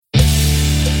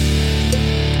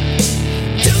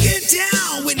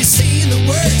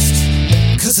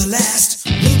the last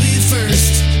will be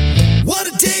first. What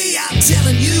a day, I'm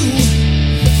telling you.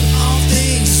 All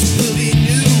things will be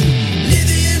new.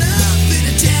 Living up in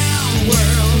a down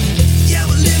world. Yeah,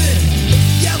 we're living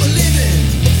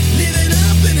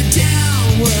up in a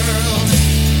down world.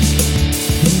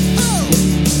 Oh.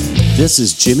 This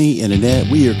is Jimmy and Annette.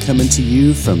 We are coming to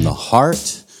you from the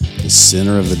heart, the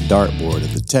center of the dartboard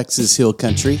of the Texas Hill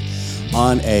Country.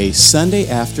 On a Sunday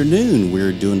afternoon,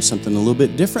 we're doing something a little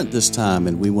bit different this time,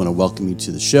 and we want to welcome you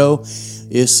to the show.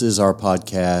 This is our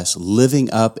podcast, Living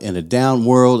Up in a Down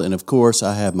World, and of course,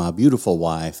 I have my beautiful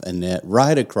wife, Annette,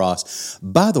 right across.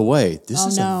 By the way, this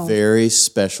is a very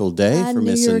special day for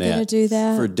Miss Annette. I knew you were going to do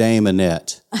that. For Dame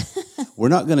Annette. We're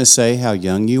not going to say how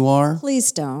young you are.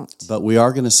 Please don't. But we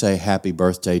are going to say happy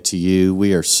birthday to you.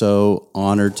 We are so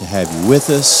honored to have you with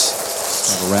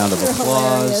us. Have a round of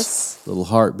applause. Hilarious. Little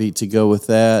heartbeat to go with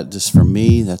that. Just for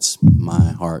me, that's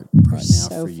my heart right now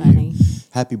so for you. funny.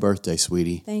 Happy birthday,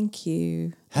 sweetie. Thank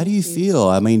you. How do you feel?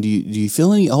 I mean, do you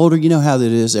feel any older? You know how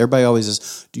that is. Everybody always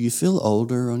says, do you feel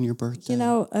older on your birthday? You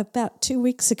know, about 2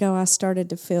 weeks ago, I started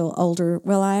to feel older.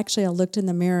 Well, I looked in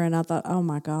the mirror and I thought, oh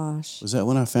my gosh. Was that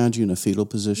when I found you in a fetal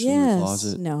position in the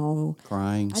closet? No.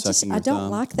 Crying, sucking your I don't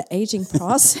thumb? like the aging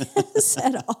process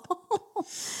at all.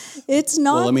 It's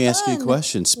not Well, let me ask you a fun.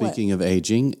 question. Speaking of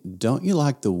aging, don't you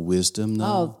like the wisdom,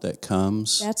 though, that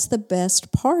comes? That's the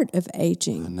best part of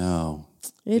aging. No.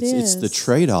 It's the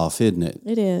trade-off, isn't it?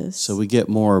 It is. So we get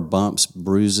more bumps,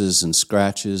 bruises, and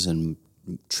scratches and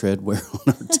tread wear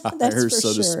on our tires,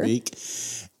 so to speak.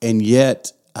 And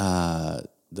yet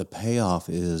the payoff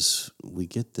is we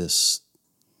get this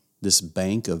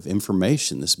bank of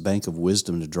information, this bank of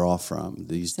wisdom to draw from,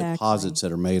 these deposits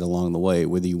that are made along the way,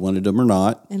 whether you wanted them or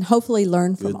not. And hopefully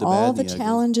learn from all the ugly.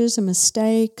 challenges and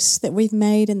mistakes that we've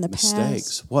made in the past.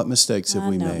 Mistakes. What mistakes have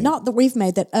we made? Not that we've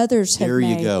made, that others have made. There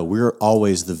you go. We're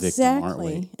always the victim, aren't we?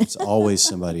 Exactly. It's always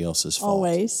somebody else's fault.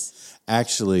 Always.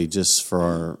 Actually, just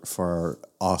for our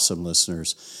awesome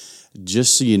listeners,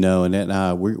 just so you know, Annette and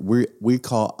I,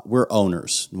 we're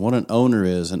owners. And what an owner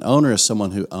is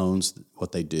someone who owns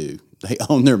what they do. They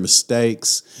own their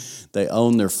mistakes, they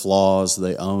own their flaws,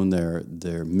 they own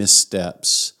their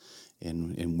missteps,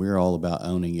 and we're all about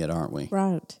owning it, aren't we?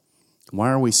 Right. Why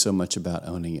are we so much about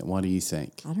owning it? What do you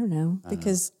think? I don't know.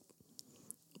 Because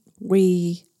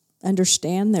we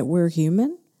understand that we're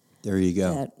human. There you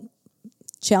go. That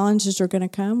challenges are going to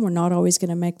come. We're not always going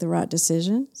to make the right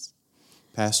decisions.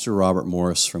 Pastor Robert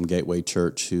Morris from Gateway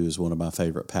Church, who is one of my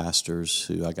favorite pastors,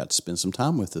 who I got to spend some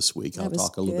time with this week. I'll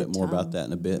talk a little bit more about that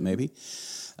in a bit, maybe.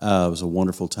 It was a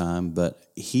wonderful time. But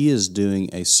he is doing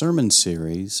a sermon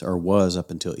series, or was up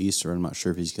until Easter. I'm not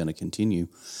sure if he's going to continue.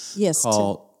 Yes.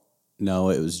 No,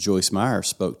 it was Joyce Meyer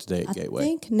spoke today at Gateway. I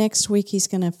think next week he's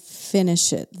going to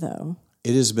finish it, though.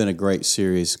 It has been a great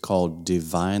series called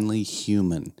Divinely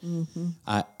Human. Mm-hmm.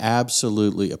 I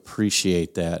absolutely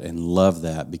appreciate that and love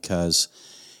that because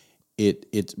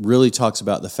it really talks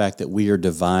about the fact that we are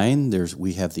divine.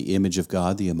 We have the image of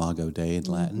God, the Imago Dei in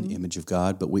Latin, image of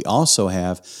God, but we also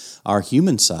have our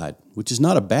human side, which is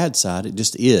not a bad side. It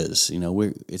just is. You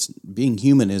know, being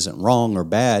human isn't wrong or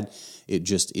bad. It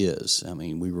just is. I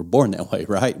mean, we were born that way,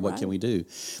 right? What can we do?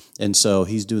 And so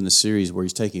he's doing the series where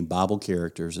he's taking Bible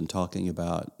characters and talking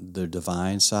about the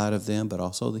divine side of them, but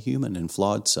also the human and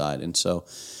flawed side. And so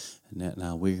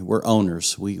now we're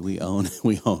owners. We own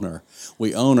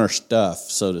our stuff,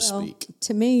 so to speak.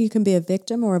 To me, you can be a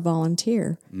victim or a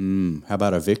volunteer. How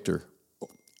about a victor?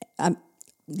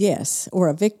 Yes, or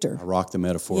a victor. I rock the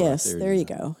metaphor. Yes, right there you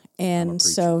go. And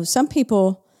so some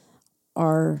people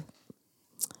are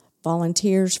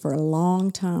volunteers for a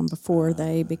long time before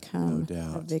they become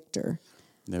a victor.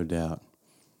 No doubt.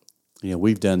 You know,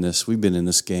 we've done this. We've been in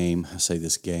this game. I say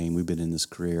this game. We've been in this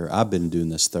career. I've been doing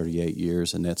this 38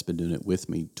 years, and Annette's been doing it with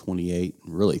me 28,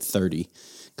 really 30,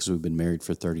 because we've been married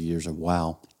for 30 years.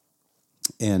 Wow.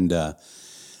 And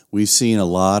we've seen a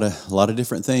lot of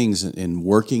different things in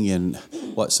working in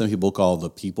what some people call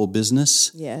the people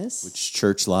business. Yes. Which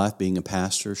church life, being a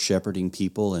pastor, shepherding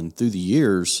people, and through the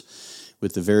years,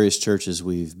 with the various churches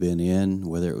we've been in,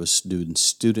 whether it was doing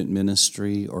student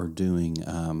ministry or doing,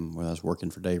 whether I was working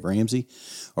for Dave Ramsey,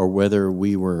 or whether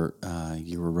you were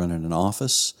running an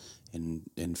office,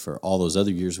 and for all those other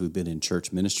years we've been in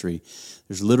church ministry,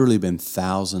 there's literally been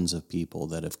thousands of people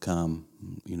that have come,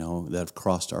 that have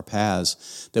crossed our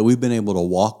paths that we've been able to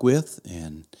walk with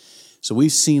and So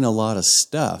we've seen a lot of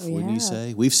stuff, wouldn't you have.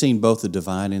 say? We've seen both the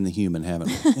divine and the human, haven't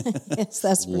we? Yes,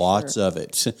 that's for Lots sure. of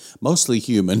it. Mostly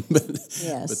human, but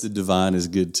Yes. but the divine is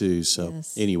good too. So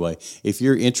Yes. anyway, if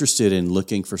you're interested in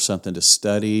looking for something to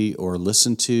study or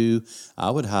listen to, I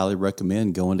would highly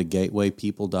recommend going to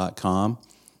gatewaypeople.com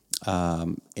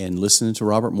and listening to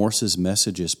Robert Morse's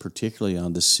messages, particularly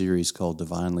on this series called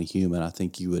Divinely Human. I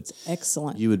think you would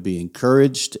Excellent. you would be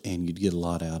encouraged and you'd get a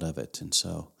lot out of it. And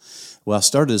so, well, I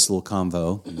started this little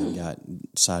convo and then got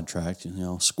sidetracked.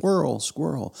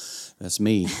 Squirrel. That's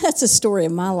me, That's a story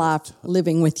of my life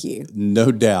living with you.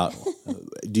 no doubt.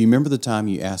 Do you remember the time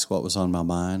you asked what was on my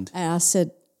mind? And I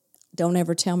said, don't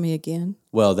ever tell me again.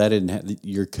 Well, that didn't.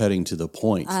 You're cutting to the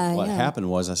point. What know. happened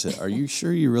was, I said, "Are you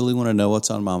sure you really want to know what's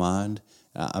on my mind?"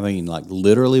 I mean, like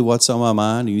literally, what's on my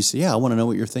mind? And you say, "Yeah, I want to know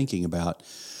what you're thinking about."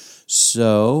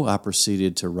 So I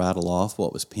proceeded to rattle off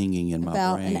what was pinging in my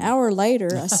About brain. an hour later,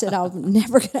 I said, I'm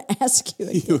never going to ask you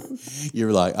again. You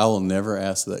were like, "I will never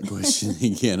ask that question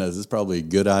again." This is probably a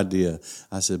good idea.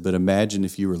 I said, "But imagine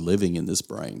if you were living in this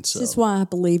brain." So This is why I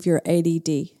believe you're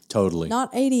ADD, totally.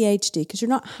 not ADHD, because you're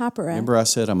not hyperactive. Remember, I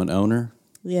said I'm an owner.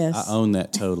 Yes. I own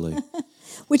that totally.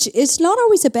 Which is not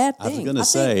always a bad I thing. was going to I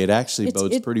say think it actually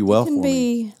bodes it pretty well can for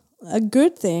me. be a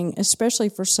good thing, especially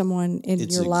for someone in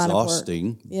It's your line of work.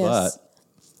 exhausting, Yes.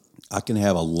 but I can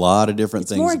have a lot of different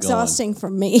It's things more going. exhausting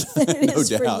for me than it No is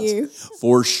doubt. for you.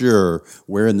 For sure.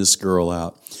 Wearing this girl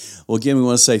out. Well, again, we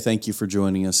want to say thank you for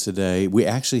joining us today. We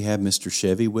actually have Mr.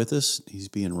 Chevy with us. He's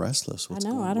being restless. I What's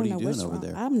know. going on? I don't What are know you doing what's over wrong.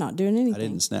 there? I'm not doing anything. I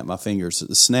didn't snap my fingers.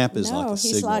 The snap is like No, a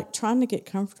he's signal. like trying to get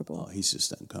comfortable. He's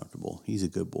just uncomfortable. He's a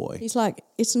good boy. He's like,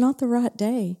 it's not the right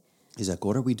day. He's like,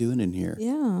 "What are we doing in here?"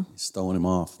 Yeah. He's throwing him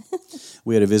off.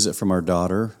 We had a visit from our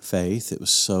daughter, Faith. It was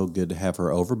so good to have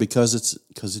her over because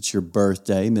it's your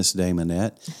birthday, Miss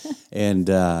Damonette. And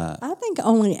I think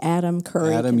only Adam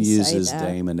Curry Adam can uses say that.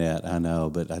 Damonette, I know,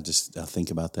 but I think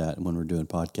about that when we're doing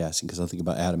podcasting because I think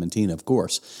about Adam and Tina, of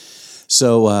course.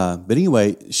 So, but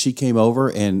anyway, she came over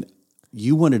and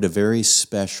you wanted a very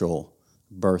special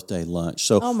birthday lunch.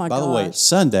 So, Oh, my by the way, gosh.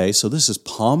 Sunday. So this is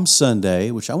Palm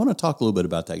Sunday, which I want to talk a little bit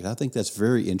about that because I think that's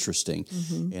very interesting.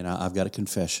 Mm-hmm. And I've got a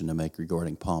confession to make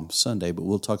regarding Palm Sunday, but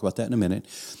we'll talk about that in a minute.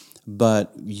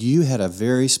 But you had a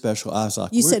very special. I was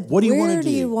like, You said, "What do you want where to do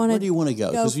do? you wanna Where do you want to go?"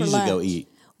 Because we for usually go lunch? eat.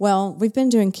 Well, we've been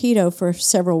doing keto for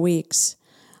several weeks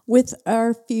with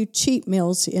our few cheat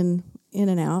meals in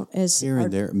and out as Here our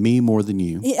and there, me more than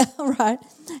you. Yeah, right.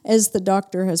 As the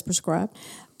doctor has prescribed.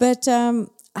 But I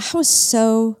was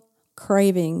so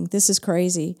craving, this is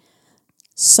crazy,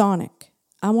 Sonic.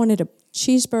 I wanted a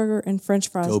cheeseburger and French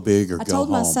fries. Go big or I go told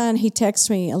my home. son, he texted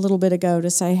me a little bit ago to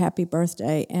say happy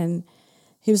birthday. And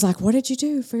he was like, what did you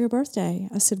do for your birthday?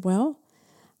 I said, well,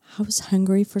 I was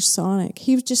hungry for Sonic.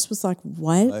 He just was like,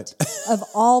 what? Of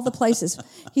all the places.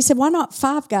 He said, why not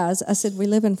Five Guys? I said, we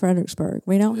live in Fredericksburg.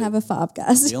 We don't have a Five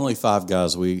Guys. The only five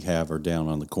guys we have are down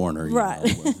on the corner, Right.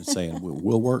 saying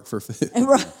we'll work for food.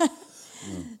 Right.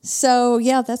 So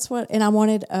yeah, that's what. And I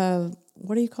wanted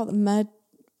what do you call it? Mud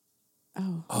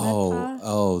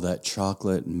That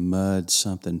chocolate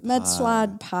something pie.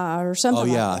 mudslide pie or something. Oh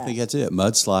yeah, like that. I think that's it.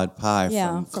 Mudslide pie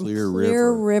Yeah, from Clear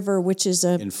River. River, which is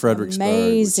a In Fredericksburg,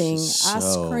 amazing which is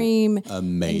ice so cream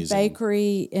amazing. and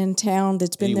bakery in town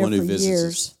that's been Anyone there who for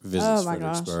years. visits Oh my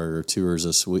gosh! Fredericksburg or tours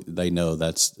us, they know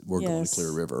we're going Yes. to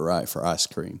Clear River, right, for ice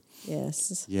cream.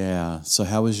 Yes. Yeah. So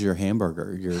how was your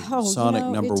hamburger? Your Sonic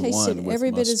number it tasted one with every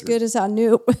bit as mustard. good as I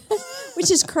knew it, which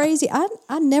is crazy.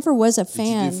 I never was a Did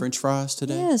fan. you do French fries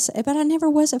today? Yes, but I never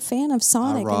was a fan of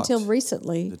Sonic rocked until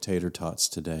recently. The tater tots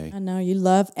today. I know you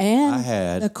love and I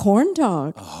had- the corn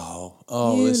dog.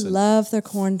 Oh, you listen. love the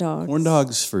corn dog. Corn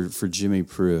dogs for Jimmy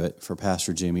Pruitt, for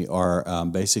Pastor Jimmy, are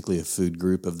basically a food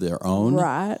group of their own.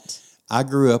 Right. I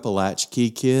grew up a latchkey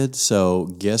kid, so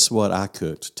guess what I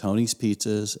cooked? Tony's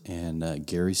Pizzas and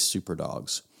Gary's Super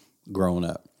Dogs growing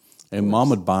up. And Mom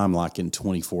would buy them like in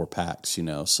 24 packs,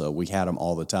 so we had them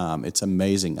all the time. It's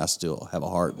amazing I still have a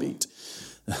heartbeat.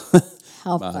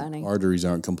 How My funny. arteries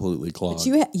aren't completely clogged.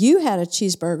 You had a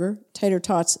cheeseburger, tater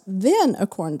tots, then a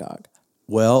corn dog.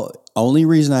 Well, only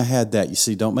reason I had that, you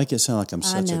see, don't make it sound like I'm I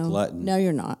such a know. glutton. No,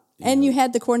 you're not. And you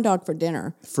had the corn dog for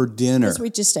dinner For dinner. because we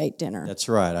just ate dinner. That's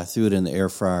right. I threw it in the air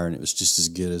fryer and it was just as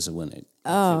good as when it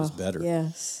was better.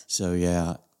 Yes. So,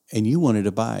 yeah. And you wanted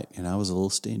a bite, and I was a little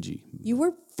stingy. You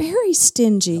were very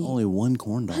stingy. Only one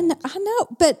corn dog. I know,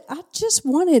 but I just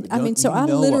wanted, I mean, so You I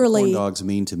know literally, what corn dogs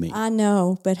mean to me. I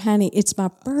know, but honey, it's my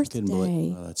Couldn't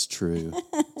believe- birthday. Oh, that's true.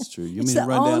 That's true. You It's mean to the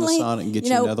run down to only- Sonic and get you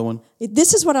you know, another one?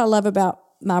 This is what I love about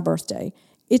my birthday.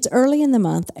 It's early in the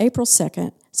month, April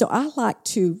 2nd, so I like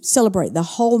to celebrate the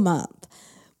whole month.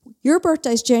 Your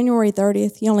birthday's January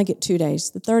 30th. You only get 2 days.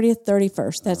 The 30th,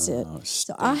 31st. That's it. it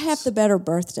So I have the better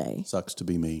birthday. Sucks to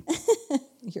be me.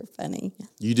 You're funny.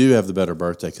 You do have the better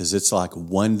birthday because it's like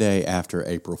one day after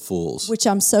April Fool's. Which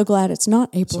I'm so glad it's not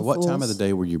April So what Fool's. time of the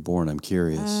day were you born? I'm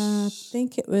curious. I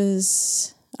think it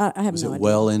was, I have Was no it idea.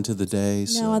 well into the day?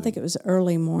 No, I think it was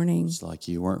early morning. It's like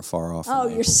you weren't far off from Oh,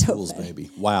 April you're so Fool's, funny.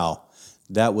 baby. Wow.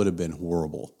 That would have been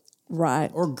horrible.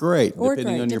 Right. Or great, Or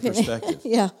depending great, on your depending- perspective.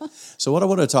 Yeah. So what I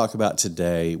want to talk about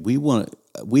today,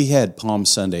 we had Palm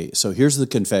Sunday. So here's the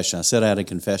confession. I said I had a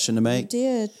confession to You make.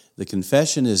 did. The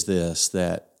confession is this,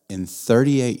 that in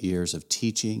 38 years of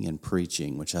teaching and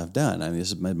preaching, which I've done, I mean,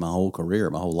 this has made my whole career,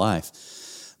 my whole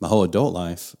life, my whole adult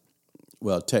life.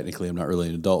 Well, technically, I'm not really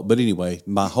an adult, but anyway,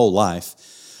 my whole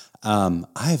life, I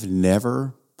have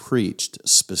never preached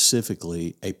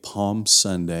specifically a Palm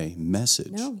Sunday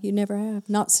message. No, you never have.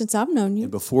 Not since I've known you.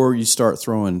 Before you start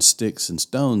throwing sticks and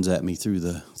stones at me through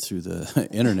the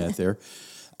internet there,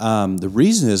 the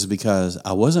reason is because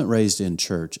I wasn't raised in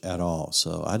church at all.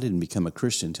 So I didn't become a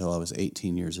Christian until I was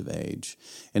 18 years of age.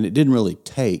 And it didn't really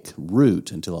take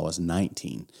root until I was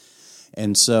 19.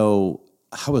 And so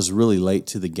I was really late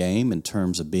to the game in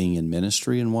terms of being in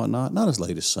ministry and whatnot. Not as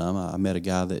late as some. I met a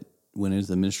guy that went into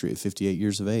the ministry at 58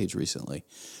 years of age recently.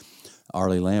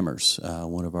 Arlie Lammers,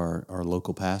 one of our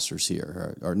local pastors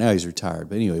here. Or now he's retired.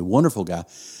 But anyway, wonderful guy.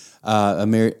 I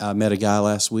met a guy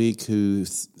last week who,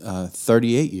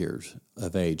 38 years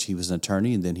of age, he was an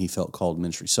attorney, and then he felt called to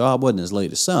ministry. So I wasn't as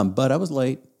late as some, but I was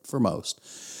late for most.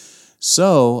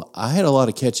 So I had a lot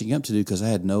of catching up to do because I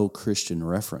had no Christian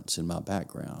reference in my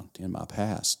background, in my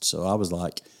past. So I was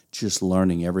like just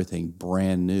learning everything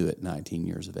brand new at 19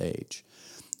 years of age.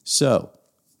 So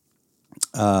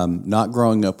not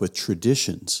growing up with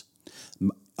traditions.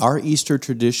 Our Easter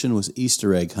tradition was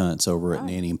Easter egg hunts over at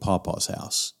Nanny and Pawpaw's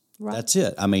house. Right. That's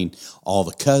it. I mean, all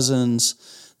the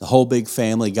cousins, the whole big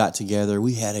family got together.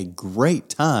 We had a great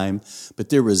time, but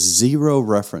there was zero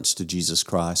reference to Jesus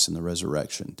Christ and the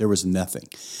resurrection. There was nothing.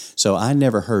 So I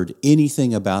never heard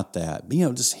anything about that. You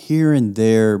know, just here and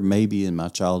there, maybe in my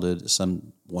childhood at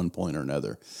some one point or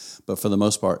another. But for the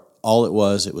most part, all it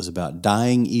was about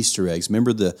dyeing Easter eggs.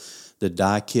 Remember the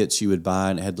dye kits you would buy,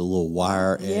 and it had the little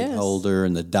wire egg Yes. holder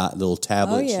and the little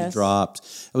tablets you yes. dropped.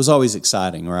 It was always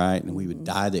exciting, right? And we would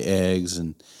dye the eggs,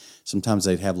 and sometimes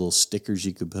they'd have little stickers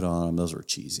you could put on them. Those were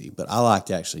cheesy. But I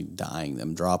liked actually dyeing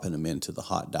them, dropping them into the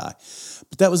hot dye.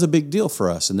 But that was a big deal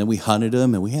for us. And then we hunted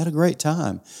them, and we had a great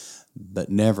time, but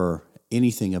never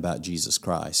anything about Jesus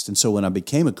Christ. And so when I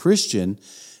became a Christian,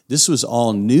 this was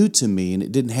all new to me,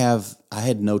 and I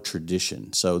had no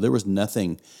tradition. So there was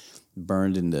nothing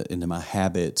burned into my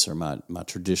habits or my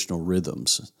traditional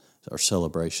rhythms or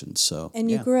celebrations. So And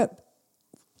you grew up,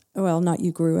 well, not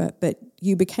you grew up, but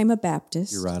you became a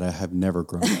Baptist. You're right. I have never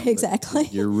grown up. Exactly.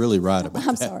 You're really right about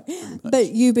I'm that. sorry.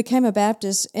 But you became a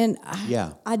Baptist, and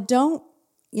Yeah. I don't,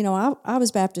 I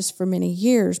was Baptist for many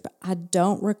years, but I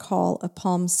don't recall a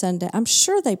Palm Sunday. I'm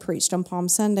sure they preached on Palm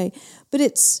Sunday, but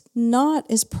it's not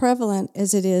as prevalent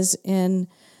as it is in,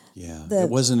 Yeah. It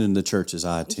wasn't in the churches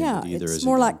I attended either. it's as a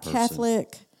more young like person.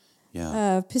 Catholic,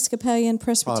 Yeah. Episcopalian,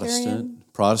 Presbyterian.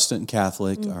 Protestant and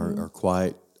Catholic are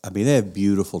quite. I mean, they have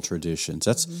beautiful traditions.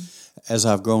 That's as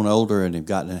I've grown older and have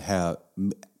gotten to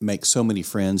make so many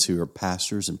friends who are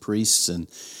pastors and priests and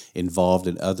involved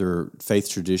in other faith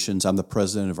traditions. I'm the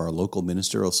president of our local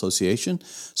ministerial association,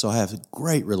 so I have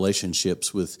great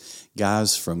relationships with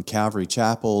guys from Calvary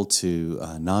Chapel to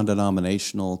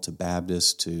non-denominational to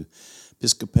Baptist to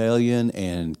Episcopalian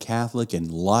and Catholic, and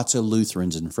lots of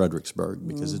Lutherans in Fredericksburg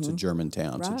because it's a German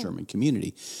town, it's a German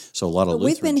community. So a lot of But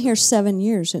Lutherans. we've been here 7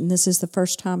 years, and this is the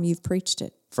first time you've preached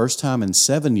it. First time in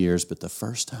 7 years, but the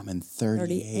first time in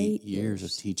 38 38 years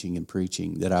of teaching and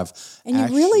preaching that I've And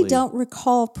you really don't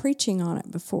recall preaching on it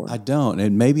before. I don't,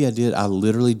 and maybe I did. I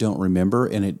literally don't remember,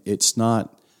 and it's not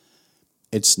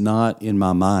in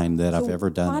my mind that I've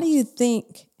ever done Why it. do you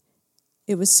think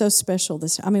it was so special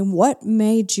this time? I mean, what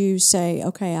made you say,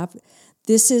 okay,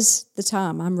 this is the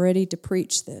time, I'm ready to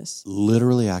preach this?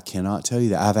 Literally, I cannot tell you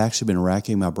that. I've actually been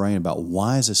racking my brain about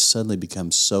why has this suddenly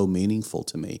become so meaningful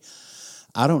to me.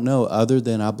 I don't know, other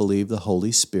than I believe the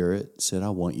Holy Spirit said, I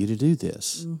want you to do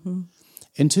this. Mm-hmm.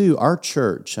 And two, our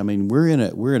church, I mean, we're in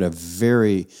a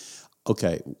very,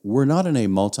 we're not in a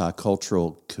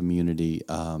multicultural community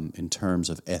in terms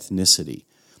of ethnicity,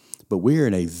 but we're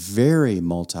in a very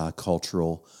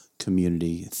multicultural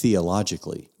community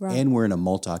theologically, and we're in a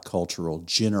multicultural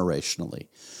generationally.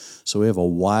 So we have a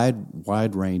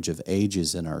wide range of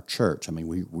ages in our church. I mean,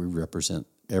 we represent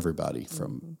everybody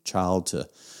from child to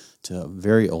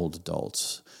very old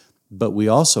adults. But we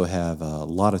also have a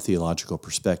lot of theological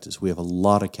perspectives. We have a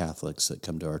lot of Catholics that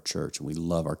come to our church, and we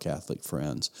love our Catholic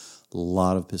friends. A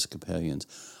lot of Episcopalians,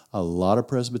 a lot of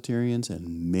Presbyterians,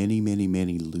 and many, many,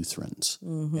 many Lutherans,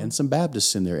 and some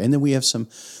Baptists in there. And then we have some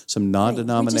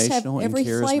non-denominational we just have every and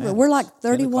charismatic. flavor. We're like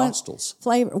 31 Pentecostals.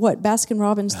 flavor. What, Baskin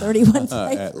Robbins 31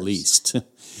 flavors? At least.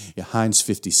 Yeah, Heinz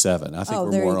 57. I think Oh,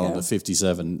 we're there more you on go. the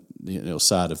 57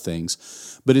 side of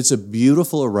things. But it's a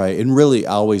beautiful array. And really,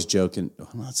 I always joke, and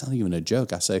well, it's not even a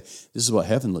joke. I say, this is what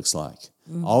heaven looks like.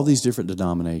 All these different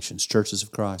denominations, churches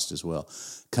of Christ as well,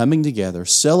 coming together,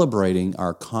 celebrating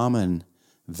our common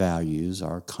values,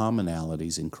 our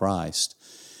commonalities in Christ.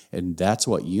 And that's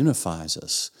what unifies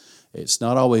us. It's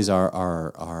not always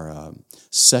our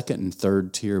second and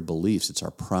third tier beliefs. It's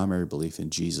our primary belief in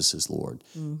Jesus is Lord.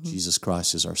 Jesus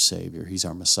Christ is our Savior. He's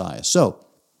our Messiah. So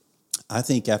I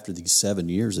think after these 7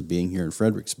 years of being here in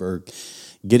Fredericksburg,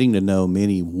 getting to know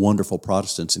many wonderful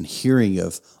Protestants and hearing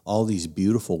of all these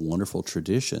beautiful, wonderful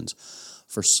traditions,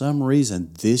 for some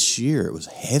reason this year it was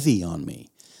heavy on me.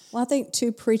 Well, I think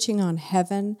too, preaching on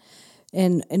heaven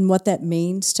and what that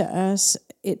means to us.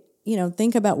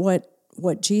 Think about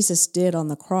what Jesus did on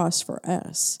the cross for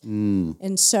us,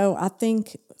 and so I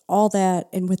think all that,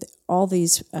 and with all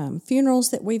these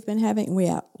funerals that we've been having,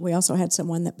 we also had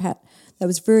someone that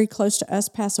was very close to us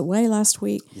pass away last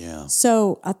week. Yeah.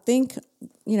 So I think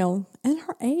at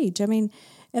our age,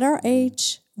 at our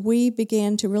age, we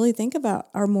began to really think about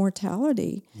our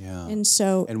mortality. Yeah. And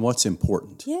so, And what's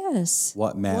important. yes.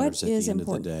 What matters at the is end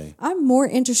important? of the day. I'm more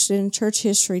interested in church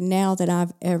history now than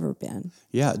I've ever been.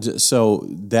 Yeah, so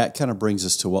that kind of brings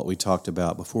us to what we talked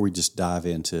about before we just dive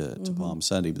into Palm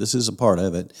Sunday. But this is a part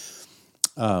of it.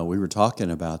 We were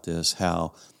talking about this,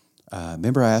 how,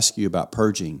 remember I asked you about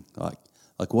purging, like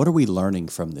what are we learning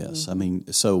from this?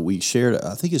 So we shared,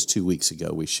 I think it's 2 weeks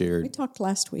ago, we talked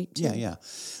last week, too. Yeah.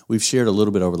 We've shared a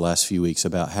little bit over the last few weeks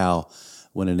about how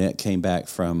when Annette came back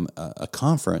from a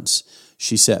conference,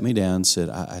 she sat me down and said,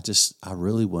 I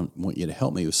really want you to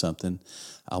help me with something.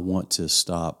 I want to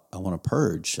stop. I want to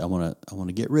purge. I want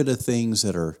to get rid of things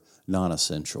that are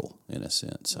non-essential in a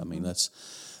sense.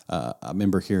 I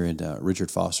remember hearing Richard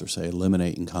Foster say,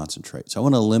 eliminate and concentrate. So I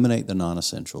want to eliminate the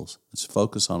non-essentials. Let's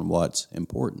focus on what's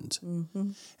important.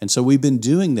 And so we've been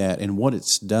doing that, and what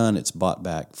it's done, it's bought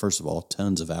back, first of all,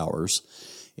 tons of hours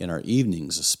in our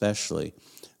evenings especially,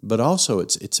 but also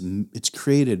it's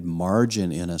created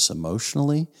margin in us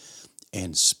emotionally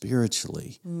and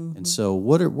spiritually. And so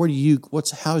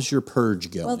how's your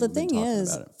purge going? Well, the We've been thing talking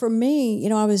is, about it. for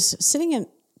me, I was sitting in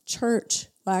church.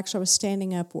 Well, actually, I was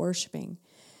standing up worshiping.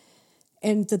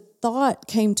 And the thought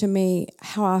came to me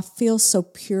how I feel so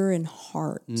pure in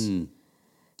heart. The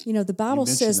Bible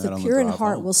mentioned says that the on the pure in drive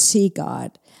heart home. will see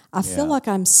God. I feel Yeah. like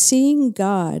I'm seeing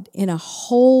God in a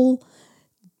whole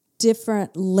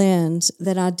different lens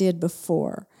than I did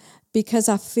before, because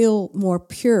I feel more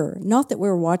pure. Not that we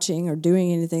were watching or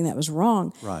doing anything that was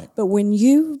wrong, Right. but when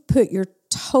you put your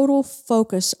total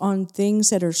focus on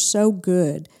things that are so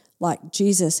good, like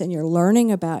Jesus, and you're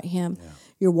learning about Him,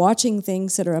 you're watching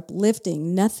things that are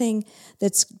uplifting, nothing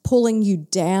that's pulling you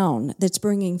down, that's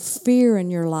bringing fear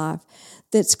in your life,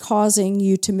 that's causing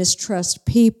you to mistrust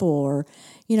people, or,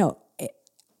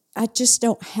 I just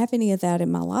don't have any of that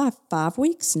in my life. 5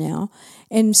 weeks now,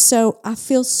 and so I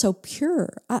feel so pure.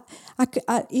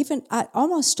 I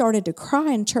almost started to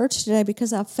cry in church today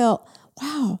because I felt,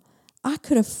 wow, I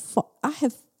could have felt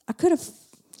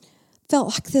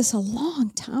like this a long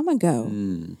time ago,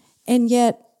 and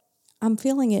yet I'm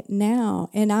feeling it now,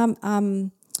 and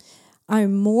I'm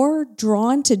more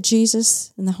drawn to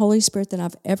Jesus and the Holy Spirit than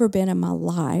I've ever been in my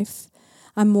life.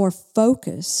 I'm more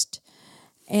focused.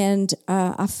 And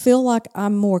I feel like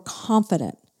I'm more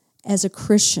confident as a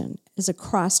Christian, as a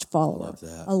Christ follower. Love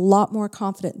that. A lot more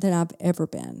confident than I've ever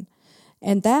been.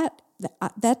 And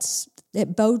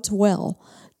it bodes well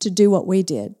to do what we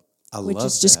did, which love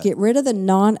is just that. get rid of the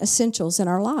non-essentials in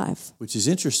our life. Which is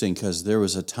interesting because there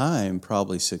was a time,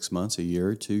 probably 6 months, a year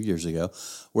or 2 years ago,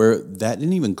 where that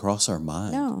didn't even cross our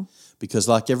mind. No. Because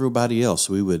like everybody else,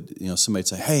 we would, somebody'd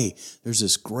say, hey, there's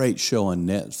this great show on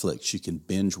Netflix you can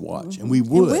binge watch. And we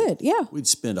would. Yeah. We'd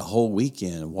spend a whole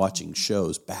weekend watching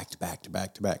shows back to back to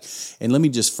back to back. And let me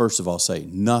just first of all say,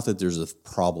 not that there's a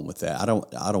problem with that. I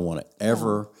don't want to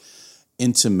ever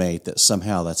intimate that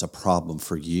somehow that's a problem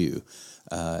for you.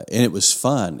 And it was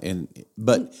fun.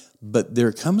 But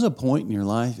there comes a point in your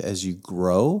life as you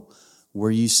grow where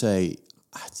you say,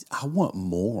 I want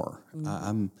more.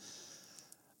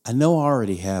 I know I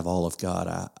already have all of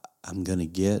God I'm going to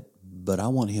get, but I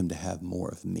want Him to have more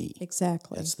of me.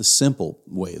 Exactly. That's the simple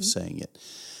way of saying it.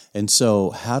 And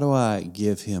so how do I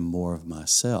give him more of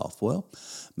myself? Well,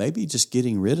 maybe just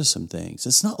getting rid of some things.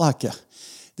 It's not like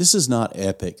this is not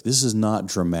epic. This is not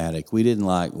dramatic. We didn't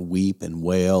like weep and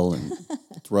wail and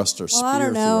thrust our Well, I spear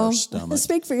don't through know. our stomach.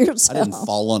 Speak for yourself. I didn't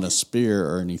fall on a spear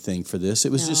or anything for this.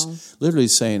 It was just literally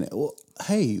saying, well,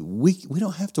 hey, we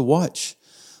don't have to watch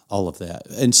all of that.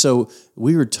 And so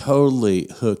we were totally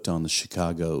hooked on the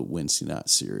Chicago Wednesday night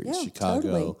series. Yeah, Chicago,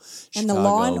 totally. Chicago And the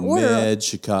Law and Order. Med,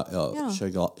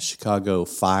 Chicago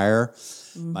Fire.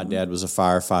 My dad was a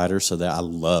firefighter, so that I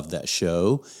loved that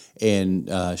show. And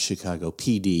Chicago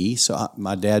PD. So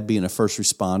my dad being a first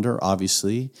responder,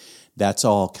 obviously, that's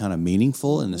all kind of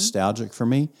meaningful and nostalgic for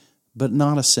me, but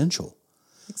not essential.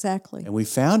 Exactly. And we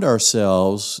found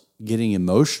ourselves getting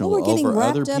emotional Well, we're getting over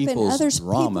wrapped other up in people's other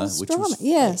drama, people's which drama. was fake.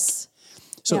 Yes.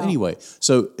 So Yeah. anyway,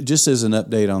 so just as an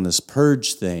update on this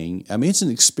purge thing, I mean, it's an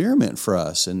experiment for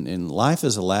us, and life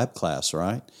is a lab class,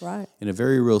 right? Right. In a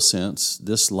very real sense,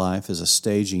 this life is a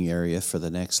staging area for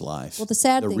the next life. Well, the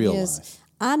sad thing real is, life.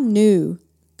 I knew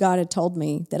God had told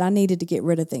me that I needed to get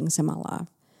rid of things in my life.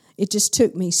 It just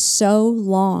took me so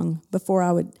long before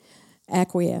I would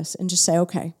acquiesce and just say,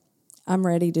 okay, I'm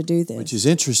ready to do this. Which is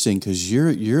interesting because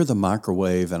you're the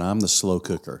microwave and I'm the slow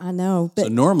cooker. I know, but So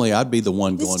normally I'd be the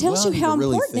one This going, tells well, I you need how to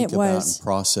really important think it about was. and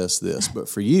process this. But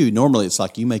for you, normally it's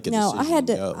like you make a no, decision I had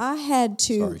to. and go. I had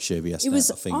to. Sorry, Chevy, I It snapped was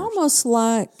my fingers. almost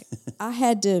like I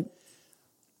had to.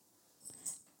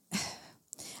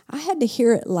 I had to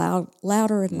hear it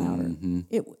louder and louder.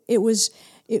 It was.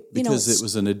 because it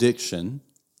was an addiction.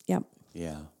 Yep.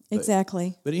 Yeah.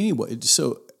 Exactly. But anyway,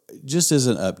 so just as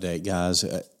an update, guys,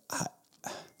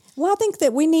 Well, I think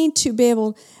that we need to be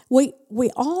able. We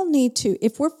all need to.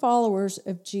 If we're followers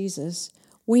of Jesus,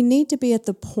 we need to be at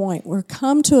the point where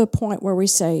come to a point where we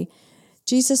say,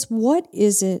 Jesus, what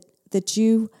is it that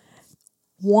you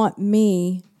want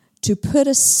me to put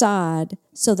aside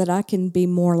so that I can be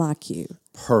more like you?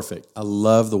 perfect. I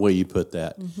love the way you put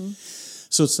that.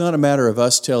 So it's not a matter of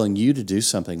us telling you to do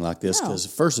something like this, No. because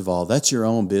first of all, that's your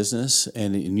own business,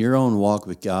 and in your own walk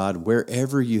with God,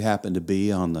 wherever you happen to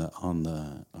be on the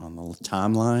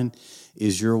timeline,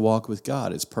 is your walk with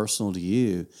God. It's personal to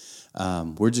you.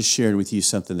 We're just sharing with you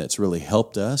something that's really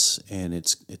helped us, and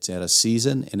it's at a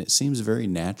season, and it seems very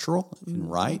natural and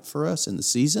right for us in the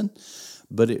season,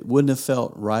 but it wouldn't have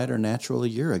felt right or natural a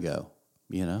year ago,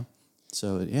 you know.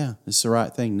 So yeah, it's the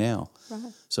right thing now.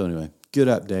 Right. So anyway, good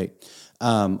update.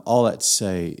 All that to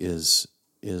say is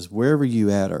wherever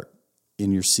you at or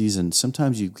in your season,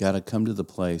 sometimes you've got to come to the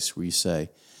place where you say,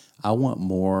 I want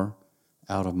more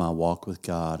out of my walk with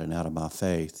God and out of my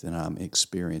faith than I'm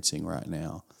experiencing right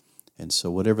now. And so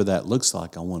whatever that looks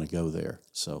like, I want to go there.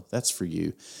 So that's for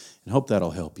you, and hope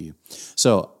that'll help you.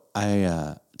 So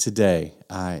today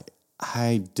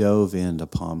I dove into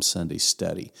Palm Sunday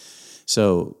study.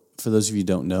 So for those of you who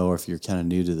don't know, or if you're kind of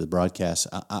new to the broadcast,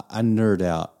 I nerd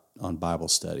out on Bible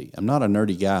study. I'm not a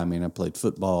nerdy guy. I mean, I played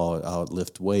football, I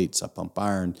lift weights, I pump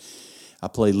iron, I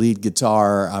play lead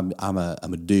guitar. I'm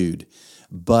a dude.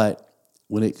 But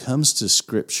when it comes to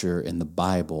Scripture and the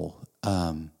Bible,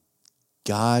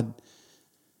 God,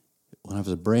 when I was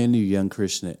a brand new young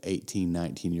Christian at 18,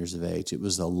 19 years of age,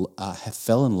 I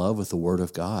fell in love with the Word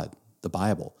of God, the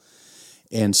Bible.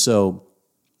 And so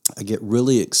I get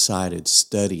really excited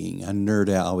studying. I nerd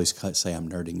out. I always say I'm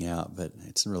nerding out, but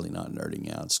it's really not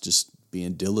nerding out. It's just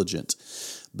being diligent.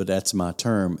 But that's my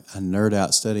term. I nerd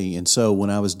out studying. And so when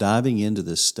I was diving into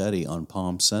this study on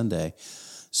Palm Sunday,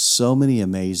 so many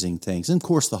amazing things. And of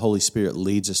course, the Holy Spirit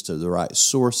leads us to the right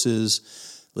sources,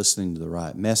 listening to the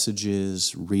right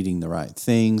messages, reading the right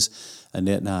things.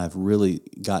 Annette and I have really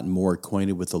gotten more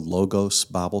acquainted with the Logos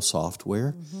Bible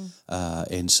software.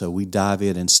 And so we dive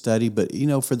in and study. But, you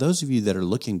know, for those of you that are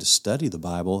looking to study the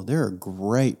Bible, there are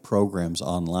great programs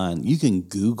online. You can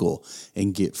Google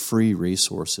and get free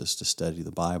resources to study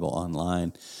the Bible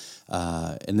online.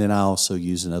 And then I also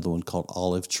use another one called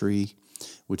Olive Tree,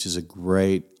 which is a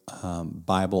great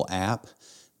Bible app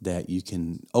that you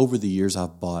can, over the years,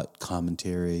 I've bought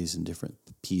commentaries and different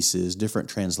pieces, different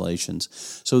translations.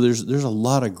 So there's a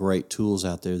lot of great tools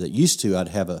out there that used to, I'd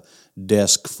have a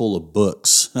desk full of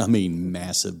books. I mean,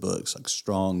 massive books, like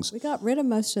Strong's We got rid of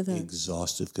most of them.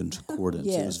 Exhaustive Concordance.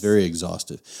 It was Yes. very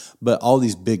exhaustive. But all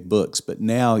these big books. But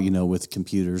now, you know, with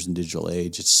computers and digital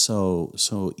age, it's so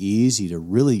easy to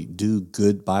really do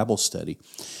good Bible study.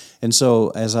 And so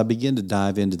as I begin to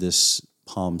dive into this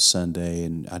Palm Sunday,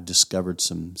 and I discovered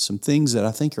some things that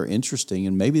I think are interesting,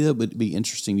 and maybe that would be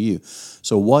interesting to you.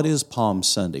 So what is Palm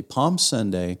Sunday? Palm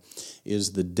Sunday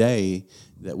is the day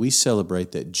that we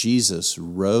celebrate that Jesus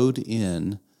rode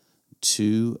in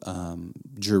to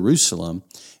Jerusalem,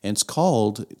 and it's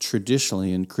called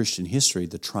traditionally in Christian history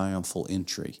the triumphal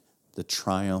entry. It's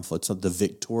the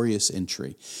victorious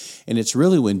entry. And it's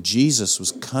really when Jesus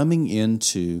was coming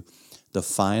into the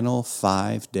final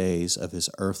 5 days of his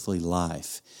earthly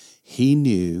life, he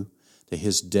knew that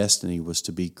his destiny was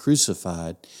to be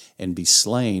crucified and be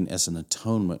slain as an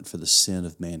atonement for the sin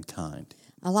of mankind.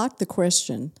 I like the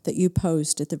question that you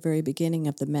posed at the very beginning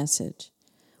of the message.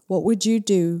 What would you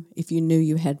do if you knew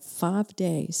you had 5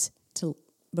 days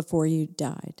before you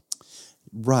died?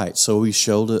 Right. So we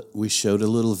showed a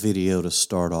little video to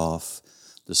start off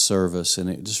the service, and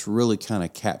it just really kind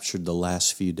of captured the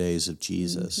last few days of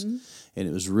Jesus. Mm-hmm. And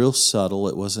it was real subtle.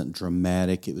 It wasn't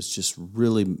dramatic. It was just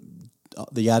really,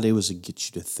 the idea was to get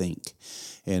you to think.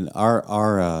 And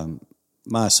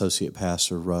my associate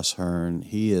pastor, Russ Hearn,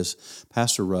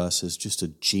 Pastor Russ is just a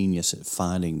genius at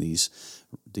finding these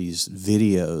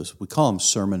videos. We call them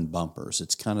sermon bumpers.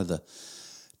 It's kind of the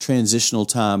transitional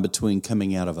time between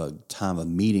coming out of a time of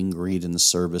meet and greet in the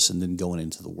service and then going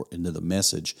into the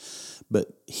message.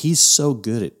 But he's so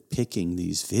good at picking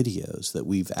these videos that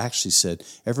we've actually said,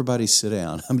 everybody sit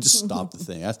down. I'm just stop the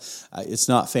thing. It's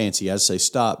not fancy. I'd say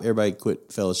stop, everybody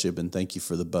quit fellowship and thank you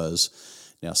for the buzz.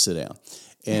 Now sit down.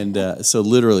 And so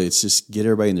literally it's just get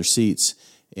everybody in their seats.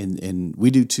 And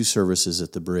we do 2 services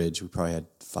at the Bridge. We probably had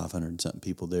 500 and something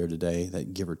people there today,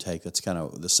 that give or take. That's kind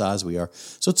of the size we are.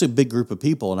 So it's a big group of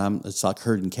people, and it's like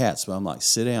herding cats. But I'm like,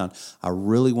 sit down. I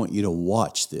really want you to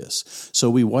watch this. So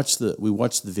we watched the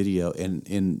video,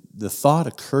 and the thought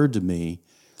occurred to me,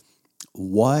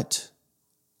 how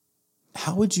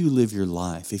would you live your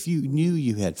life if you knew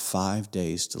you had 5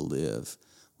 days to live?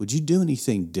 Would you do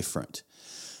anything different?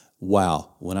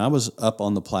 Wow. When I was up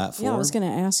on the platform. Yeah, I was going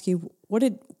to ask you,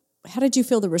 how did you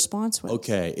feel the response was?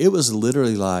 Okay. It was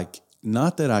literally like,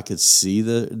 not that I could see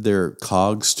their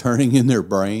cogs turning in their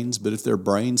brains, but if their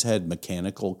brains had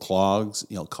mechanical cogs,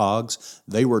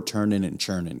 they were turning and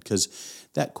churning. Because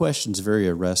that question's very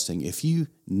arresting. If you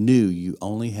knew you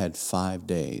only had 5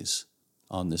 days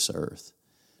on this earth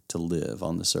to live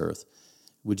on this earth,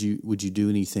 would you do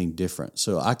anything different?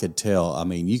 So I could tell,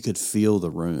 you could feel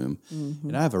the room. Mm-hmm.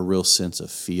 And I have a real sense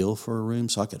of feel for a room,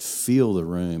 so I could feel the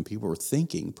room. People were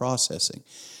thinking, processing.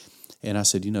 And I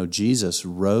said, Jesus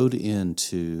rode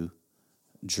into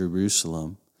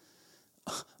Jerusalem,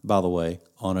 by the way,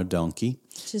 on a donkey.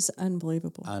 Which is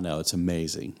unbelievable. I know, it's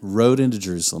amazing. Rode into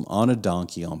Jerusalem on a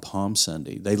donkey on Palm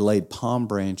Sunday. They laid palm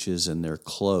branches in their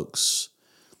cloaks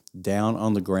down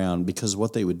on the ground, because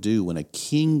what they would do when a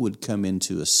king would come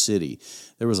into a city,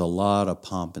 there was a lot of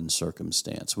pomp and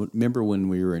circumstance. Remember when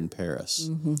we were in Paris?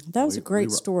 Mm-hmm. That was a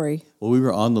great story. Well, we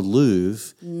were on the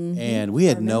Louvre, and we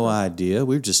had no idea.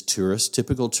 We were just tourists,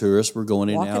 typical tourists. We're going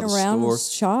in and out of the store,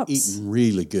 shops, eating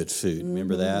really good food.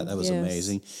 Remember that? That was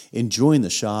amazing. Enjoying the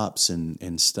shops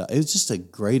and stuff. It was just a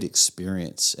great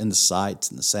experience, and the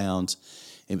sights and the sounds.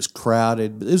 It was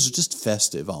crowded, but it was just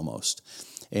festive almost.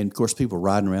 And, of course, people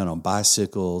riding around on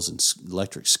bicycles and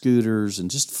electric scooters and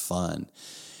just fun.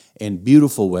 And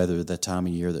beautiful weather at that time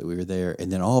of year that we were there. And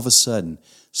then all of a sudden,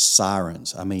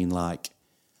 sirens. Like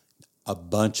a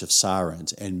bunch of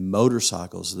sirens and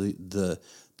motorcycles. The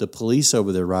police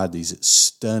over there ride these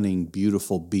stunning,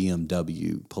 beautiful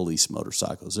BMW police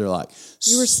motorcycles. They're like...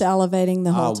 You were salivating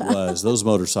the whole time. I was. Those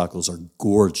motorcycles are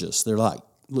gorgeous. They're like,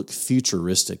 look,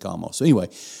 futuristic almost. Anyway,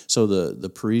 so the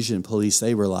Parisian police,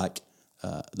 they were like...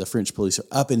 the French police are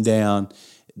up and down.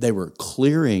 They were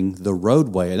clearing the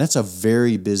roadway, and that's a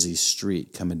very busy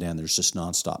street coming down. There's just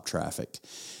nonstop traffic.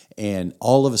 And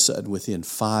all of a sudden, within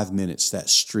 5 minutes, that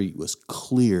street was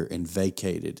clear and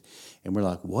vacated. And we're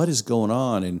like, what is going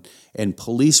on? And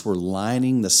police were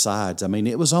lining the sides.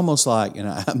 It was almost like, and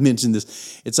I mentioned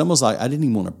this, it's almost like I didn't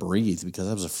even want to breathe because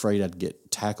I was afraid I'd get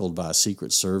tackled by a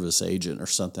Secret Service agent or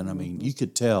something. You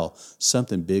could tell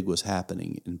something big was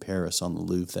happening in Paris on the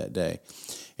Louvre that day.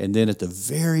 And then at the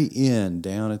very end,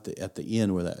 down at the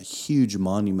end where that huge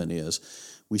monument is,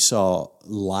 we saw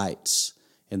lights.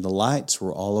 And the lights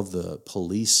were all of the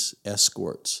police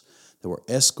escorts that were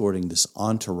escorting this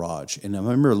entourage. And I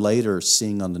remember later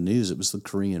seeing on the news, it was the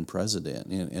Korean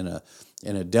president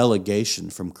in a delegation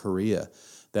from Korea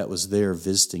that was there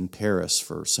visiting Paris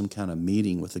for some kind of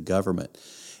meeting with the government.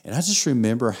 And I just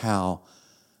remember how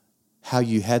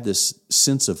you had this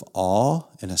sense of awe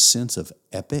and a sense of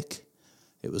epic.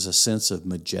 It was a sense of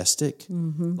majestic.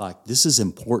 Mm-hmm. Like, this is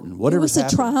important. Whatever happened. It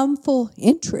was a triumphal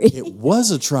entry. It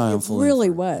was a triumphal entry. It really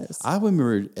was. I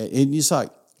remember, and it's like,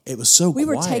 it was so quiet.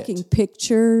 We were taking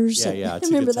pictures. Yeah, I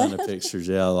took a ton of pictures.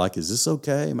 Yeah, like, is this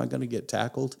okay? Am I going to get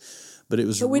tackled? But it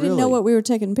was But we didn't know what we were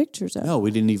taking pictures of. No,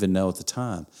 we didn't even know at the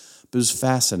time. But it was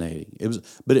fascinating.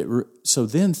 So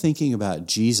then thinking about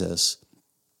Jesus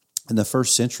in the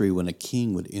first century, when a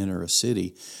king would enter a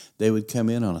city, they would come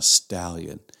in on a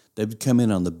stallion. They would come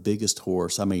in on the biggest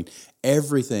horse. I mean,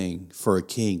 everything for a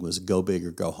king was go big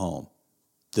or go home.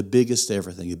 The biggest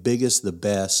everything, the biggest, the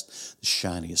best, the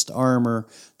shiniest armor,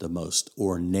 the most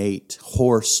ornate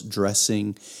horse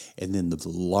dressing, and then the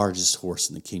largest horse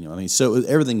in the kingdom. I mean, so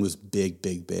everything was big,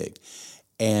 big, big.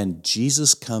 And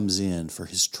Jesus comes in for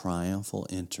his triumphal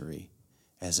entry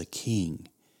as a king.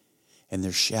 And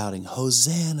they're shouting,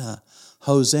 Hosanna,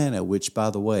 Hosanna, which, by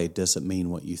the way, doesn't mean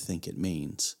what you think it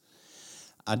means.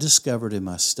 I discovered in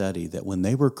my study that when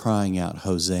they were crying out,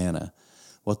 Hosanna,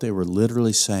 what they were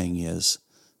literally saying is,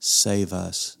 save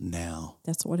us now.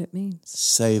 That's what it means.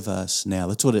 Save us now.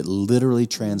 That's what it literally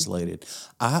translated.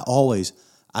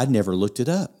 I'd never looked it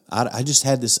up. I just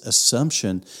had this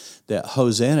assumption that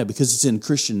Hosanna, because it's in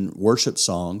Christian worship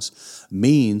songs,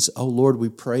 means, oh, Lord, we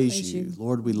praise you.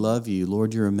 Lord, we love you.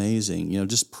 Lord, you're amazing.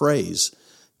 Just praise.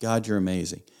 God, you're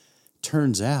amazing.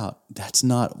 Turns out that's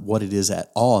not what it is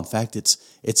at all. In fact,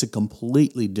 it's a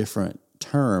completely different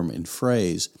term and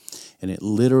phrase, and it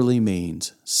literally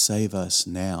means save us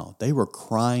now. They were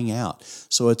crying out.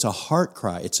 So it's a heart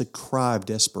cry. It's a cry of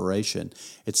desperation.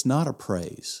 It's not a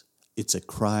praise. It's a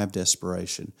cry of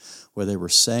desperation where they were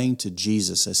saying to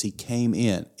Jesus as he came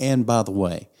in, and by the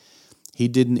way, he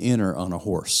didn't enter on a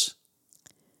horse.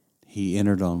 He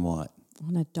entered on what?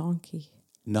 On a donkey.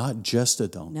 Not just a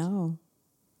donkey. No.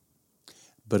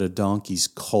 But a donkey's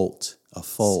colt, a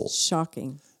foal. It's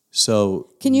shocking. So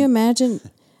can you imagine?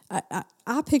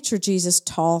 I picture Jesus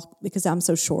tall because I'm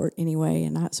so short anyway,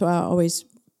 and so I always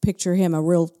picture him a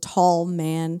real tall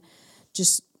man,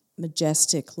 just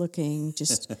majestic looking,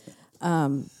 just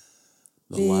the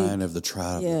big, Lion of the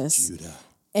tribe of Judah.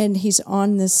 And he's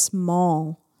on this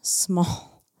small.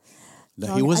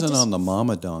 No, he wasn't on the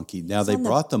mama donkey. Now they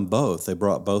brought them both. They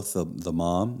brought both the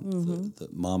mom, the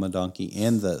mama donkey,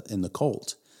 and the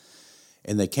colt.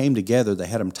 And they came together. They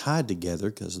had them tied together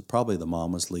because probably the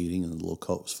mom was leading and the little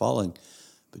colt was following.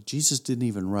 But Jesus didn't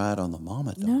even ride on the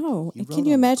mama donkey. No. And can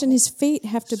you imagine his feet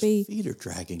have to be... His feet are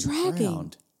dragging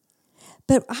around.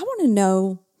 But I want to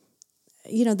know,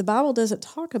 the Bible doesn't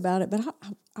talk about it, but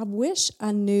I wish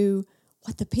I knew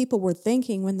what the people were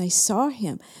thinking when they saw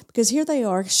him. Because here they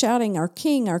are shouting, our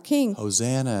King, our King.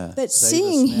 Hosanna. But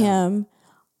seeing him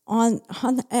I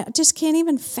just can't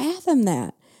even fathom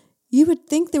that. You would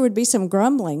think there would be some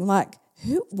grumbling, like,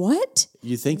 who, what?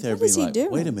 You think they'd be like,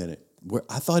 wait a minute.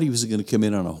 I thought he was going to come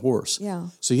in on a horse. Yeah.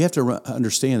 So you have to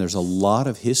understand there's a lot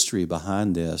of history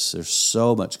behind this. There's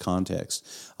so much context.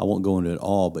 I won't go into it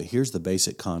all, but here's the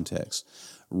basic context.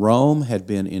 Rome had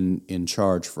been in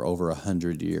charge for over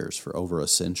 100 years, for over a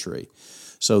century.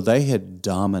 So they had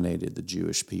dominated the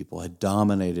Jewish people, had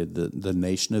dominated the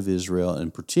nation of Israel,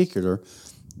 in particular,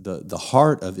 the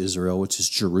heart of Israel, which is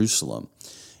Jerusalem.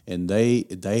 And they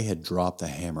had dropped the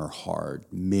hammer hard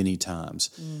many times.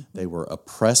 Mm-hmm. They were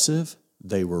oppressive.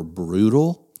 They were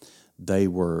brutal. They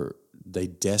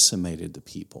decimated the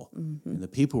people. Mm-hmm. And the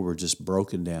people were just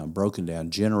broken down,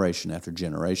 generation after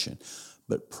generation.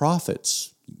 But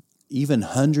prophets, even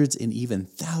hundreds and even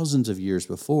thousands of years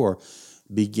before,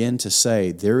 begin to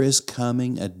say, there is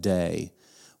coming a day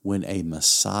when a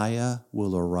Messiah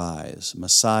will arise.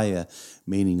 Messiah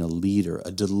meaning a leader,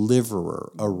 a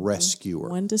deliverer, a rescuer.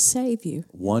 One to save you.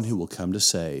 One who will come to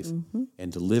save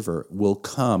and deliver will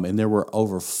come. And there were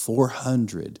over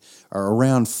 400, or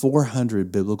around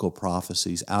 400 biblical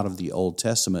prophecies out of the Old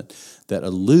Testament that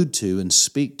allude to and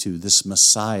speak to this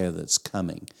Messiah that's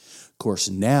coming. Of course,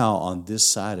 now on this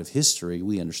side of history,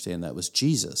 we understand that was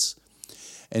Jesus.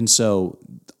 And so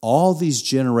all these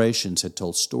generations had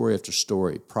told story after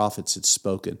story. Prophets had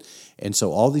spoken. And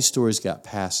so all these stories got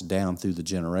passed down through the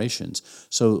generations.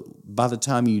 So by the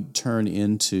time you turn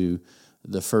into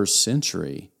the first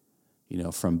century,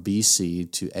 from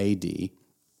BC to AD,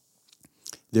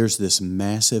 there's this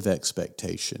massive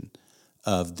expectation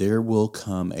of there will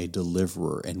come a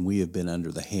deliverer. And we have been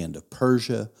under the hand of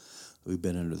Persia. We've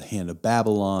been under the hand of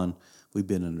Babylon. We've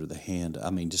been under the hand,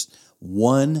 just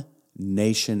one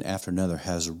nation after another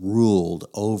has ruled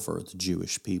over the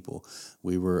Jewish people.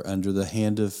 We were under the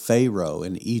hand of Pharaoh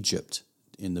in Egypt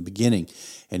in the beginning,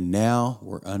 and now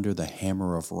we're under the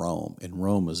hammer of Rome, and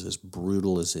Rome is as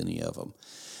brutal as any of them.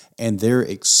 And they're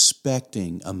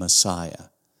expecting a Messiah.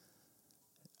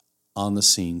 On the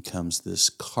scene comes this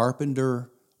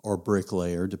carpenter or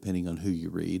bricklayer, depending on who you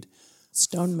read.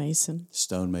 Stonemason.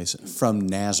 From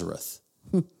Nazareth.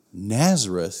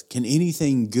 Nazareth, can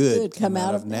anything good come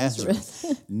out of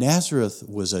Nazareth? Nazareth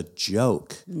was a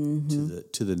joke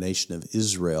to the nation of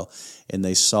Israel, and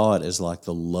they saw it as like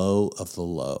the low of the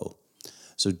low.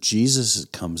 So Jesus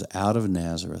comes out of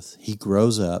Nazareth. He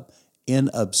grows up in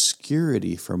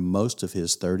obscurity for most of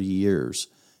his 30 years,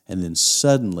 and then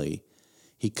suddenly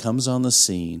he comes on the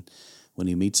scene when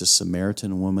he meets a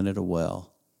Samaritan woman at a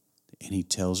well, and he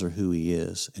tells her who he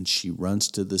is, and she runs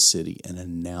to the city and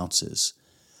announces,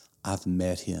 I've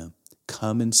met him.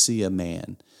 Come and see a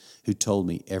man who told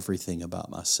me everything about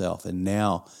myself. And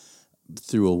now,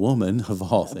 through a woman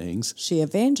of all things, She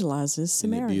evangelizes isn't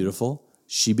Samaria. it beautiful?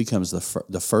 She becomes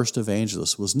the first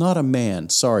evangelist. Was not a man,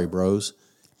 sorry, bros.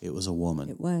 It was a woman.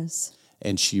 It was.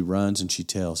 And she runs and she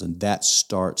tells, and that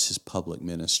starts his public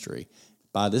ministry.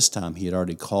 By this time, he had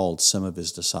already called some of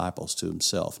his disciples to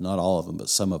himself. Not all of them, but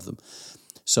some of them.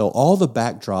 So all the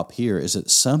backdrop here is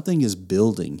that something is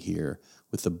building here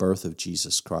with the birth of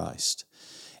Jesus Christ.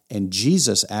 And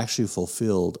Jesus actually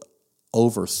fulfilled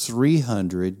over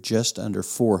 300, just under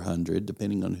 400,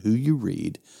 depending on who you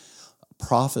read,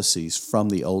 prophecies from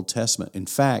the Old Testament. In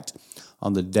fact,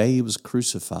 on the day he was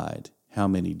crucified, how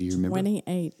many do you remember?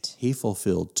 28. He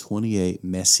fulfilled 28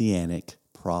 messianic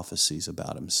prophecies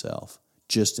about himself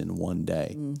just in one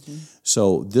day.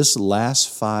 So this last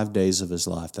 5 days of his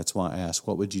life, that's why I asked,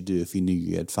 what would you do if you knew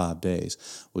you had 5 days?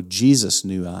 Well, Jesus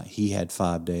knew he had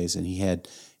 5 days, and he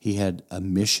had a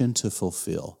mission to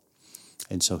fulfill.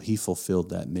 And so he fulfilled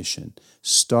that mission,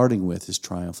 starting with his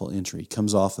triumphal entry. He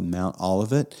comes off of Mount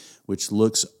Olivet, which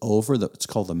looks over, it's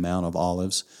called the Mount of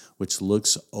Olives, which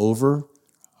looks over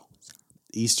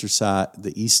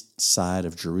the east side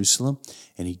of Jerusalem,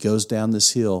 and he goes down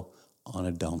this hill on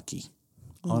a donkey,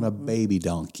 on a baby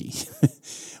donkey,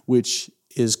 which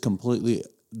is completely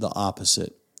the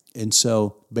opposite. And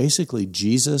so basically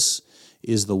Jesus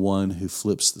is the one who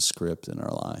flips the script in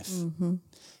our life.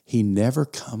 He never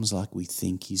comes like we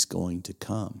think he's going to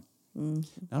come.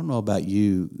 I don't know about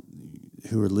you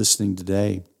who are listening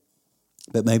today,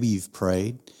 but maybe you've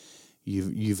prayed,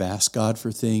 you've asked God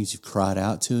for things, you've cried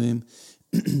out to him,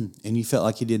 and you felt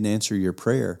like he didn't answer your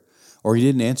prayer, or he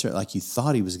didn't answer it like you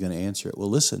thought he was going to answer it. Well,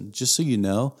 listen, just so you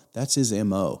know, that's his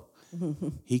MO.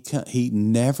 He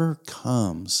never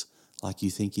comes like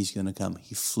you think he's going to come.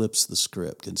 He flips the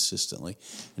script consistently.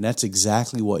 And that's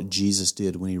exactly what Jesus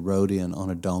did when he rode in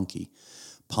on a donkey.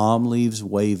 Palm leaves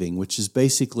waving, which is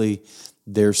basically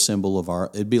their symbol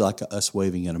of it'd be like us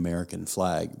waving an American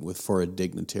flag for a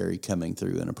dignitary coming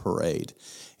through in a parade.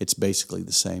 It's basically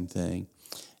the same thing.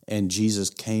 And Jesus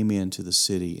came into the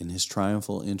city, and his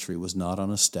triumphal entry was not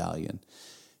on a stallion.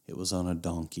 It was on a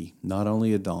donkey. Not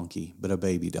only a donkey, but a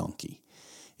baby donkey.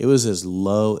 It was as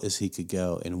low as he could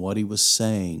go. And what he was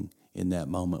saying in that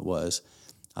moment was,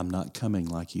 I'm not coming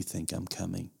like you think I'm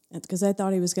coming. Because they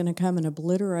thought he was going to come and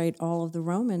obliterate all of the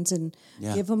Romans and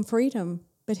give them freedom.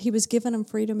 But he was giving them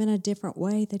freedom in a different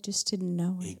way. They just didn't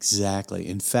know it. Exactly.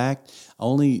 In fact,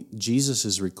 only Jesus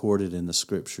is recorded in the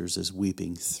scriptures as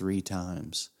weeping 3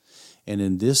 times. And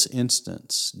in this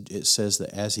instance, it says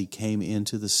that as he came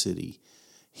into the city,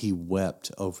 he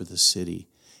wept over the city.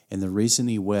 And the reason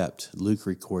he wept, Luke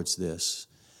records this,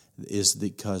 is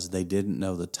because they didn't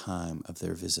know the time of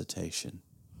their visitation.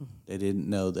 They didn't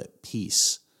know that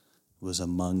peace was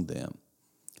among them.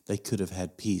 They could have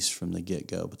had peace from the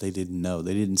get-go, but they didn't know.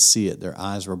 They didn't see it. Their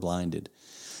eyes were blinded.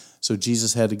 So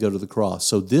Jesus had to go to the cross.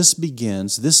 So this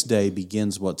day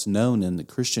begins what's known in the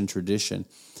Christian tradition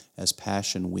as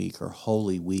Passion Week or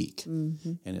Holy Week,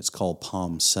 and it's called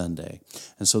Palm Sunday.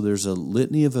 And so there's a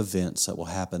litany of events that will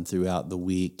happen throughout the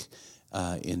week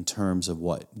in terms of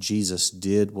what Jesus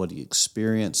did, what he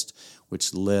experienced,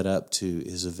 which led up to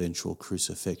his eventual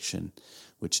crucifixion,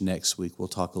 which next week we'll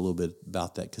talk a little bit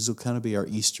about that because it'll kind of be our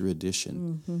Easter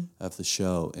edition of the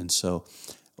show. And so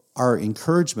our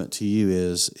encouragement to you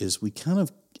is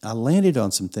I landed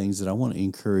on some things that I want to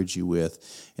encourage you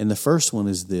with. And the first one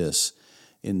is this.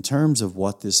 In terms of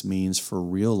what this means for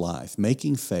real life,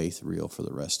 making faith real for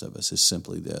the rest of us is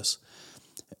simply this.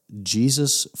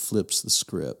 Jesus flips the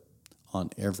script on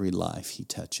every life he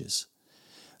touches.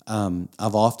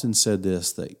 I've often said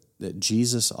this, that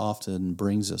Jesus often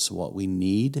brings us what we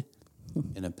need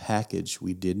in a package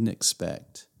we didn't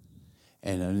expect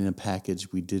and in a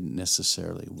package we didn't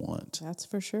necessarily want. That's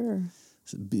for sure.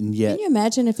 And yet, Can you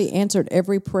imagine if he answered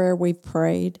every prayer we've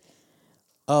prayed?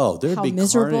 oh, there'd how be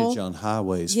miserable. carnage on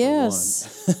highways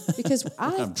Yes, for one. because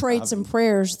I've prayed some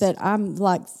prayers that I'm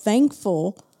like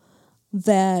thankful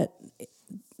that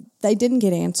they didn't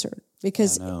get answered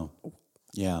because I know.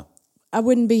 Yeah, I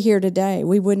wouldn't be here today.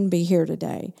 We wouldn't be here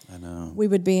today. I know. We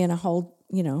would be in a whole,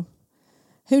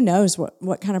 who knows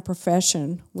what kind of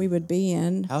profession we would be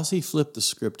in. How's he flipped the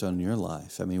script on your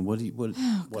life? I mean, what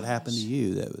happened to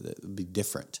you that would be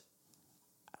different?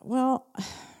 Well,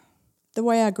 the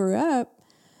way I grew up,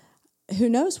 who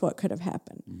knows what could have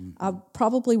happened. Mm-hmm. I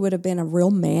probably would have been a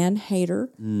real man-hater,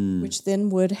 which then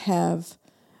would have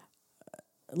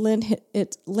lent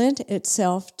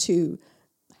itself to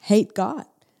hate God.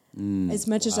 As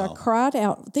much as I cried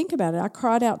out, think about it, I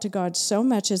cried out to God so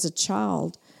much as a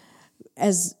child,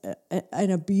 as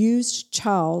an abused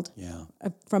child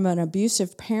from an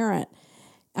abusive parent.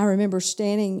 I remember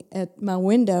standing at my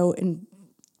window and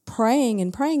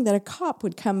praying that a cop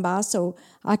would come by so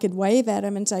I could wave at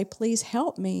him and say, please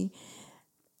help me.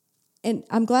 And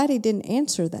I'm glad he didn't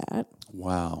answer that.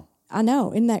 Wow. I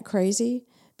know, isn't that crazy?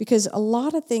 Because a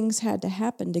lot of things had to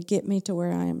happen to get me to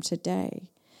where I am today.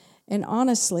 And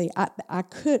honestly, I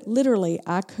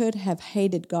could have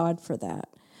hated God for that.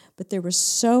 But there were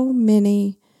so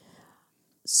many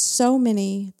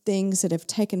things that have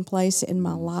taken place in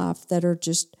my life that are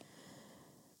just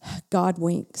God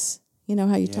winks. You know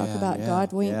how you talk about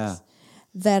God winks? Yeah.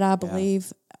 That I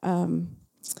believe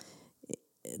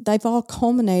they've all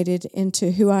culminated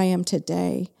into who I am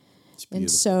today. And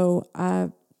so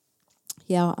I'm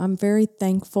very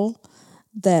thankful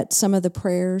that some of the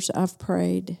prayers I've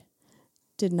prayed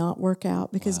did not work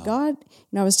out because God,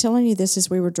 I was telling you this as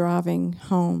we were driving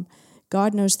home,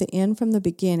 God knows the end from the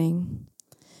beginning.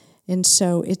 And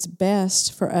so it's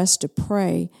best for us to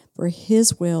pray for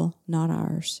His will, not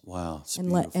ours. Wow.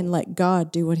 And let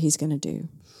God do what He's going to do.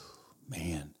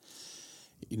 Man.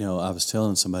 I was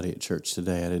telling somebody at church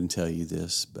today, I didn't tell you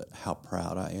this, but how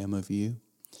proud I am of you.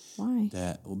 Why?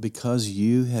 Because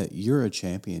you're a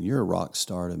champion. You're a rock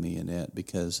star to me, Annette,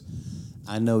 because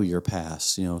I know your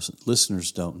past.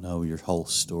 Listeners don't know your whole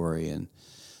story and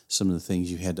some of the things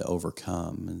you had to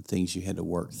overcome and things you had to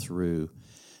work through.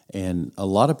 And a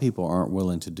lot of people aren't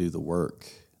willing to do the work.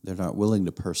 They're not willing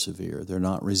to persevere. They're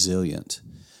not resilient.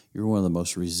 You're one of the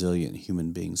most resilient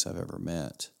human beings I've ever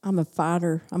met. I'm a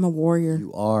fighter. I'm a warrior.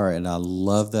 You are, and I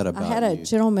love that about you. I had a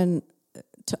gentleman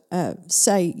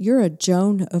say, "You're a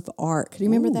Joan of Arc." Do you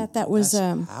remember that? That was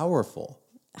that's powerful.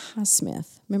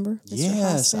 Highsmith. Remember? Mr.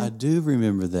 Yes, Highsmith? I do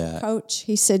remember that. Coach,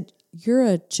 he said, "You're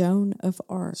a Joan of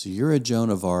Arc." So you're a Joan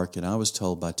of Arc, and I was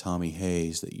told by Tommy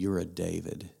Hayes that you're a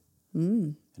David.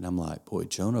 And I'm like, boy,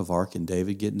 Joan of Arc and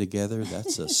David getting together,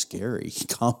 that's a scary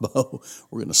combo.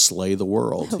 We're going to slay the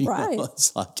world. Right.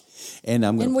 It's like, and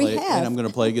I'm going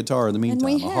to play guitar in the meantime,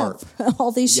 and we a harp.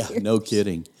 all these years. Yeah, no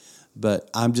kidding. But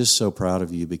I'm just so proud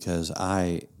of you because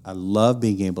I love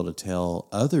being able to tell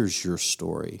others your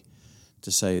story,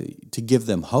 to give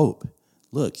them hope.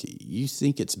 Look, you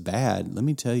think it's bad. Let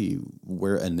me tell you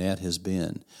where Annette has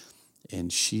been.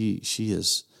 And she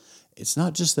is, it's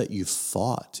not just that you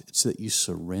fought, it's that you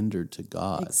surrendered to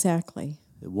God. Exactly.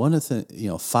 One of the,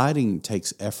 fighting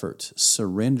takes effort.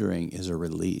 Surrendering is a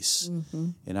release. Mm-hmm.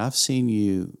 And I've seen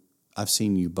you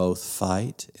both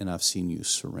fight and I've seen you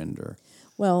surrender.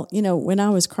 Well, when I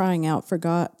was crying out for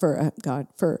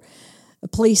for the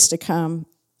police to come,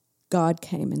 God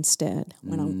came instead.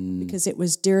 Because it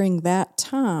was during that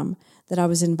time that I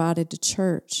was invited to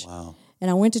church. Wow.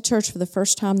 And I went to church for the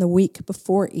first time the week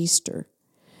before Easter.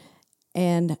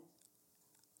 And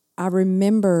I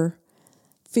remember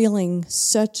feeling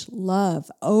such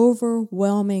love,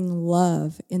 overwhelming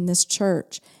love in this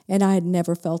church. And I had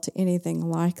never felt anything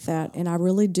like that. And I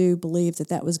really do believe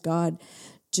that was God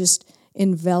just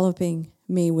enveloping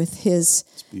me with His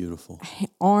it's beautiful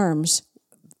arms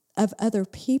of other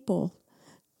people.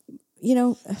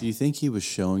 Do you think He was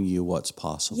showing you what's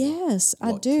possible? Yes,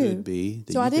 I what do. Could be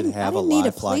that so you I didn't, could have I didn't a need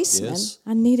life a policeman. like this.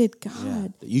 I needed God. Yeah,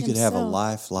 that you could have a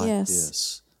life like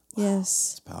this. Wow, yes.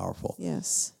 It's powerful.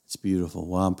 Yes. It's beautiful.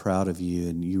 Well, I'm proud of you,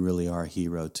 and you really are a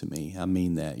hero to me. I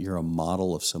mean that. You're a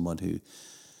model of someone who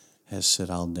has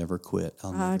said, I'll never quit.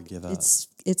 I'll never give up. It's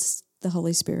the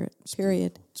Holy Spirit,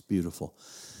 period. It's beautiful.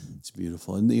 It's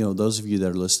beautiful. And, those of you that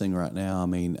are listening right now,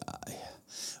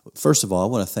 first of all, I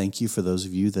want to thank you for those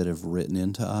of you that have written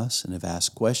into us and have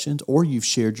asked questions, or you've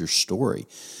shared your story.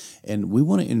 And we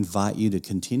want to invite you to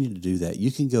continue to do that.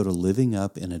 You can go to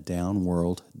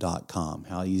livingupinadownworld.com.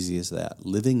 How easy is that?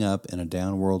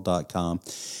 livingupinadownworld.com.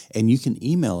 And you can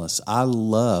email us.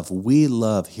 We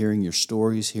love hearing your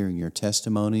stories, hearing your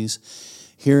testimonies,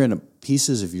 hearing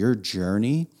pieces of your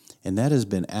journey. And that has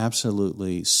been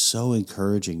absolutely so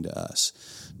encouraging to us.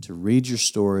 To read your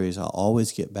stories, I'll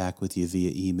always get back with you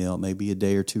via email. It may be a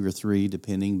day or 2 or 3,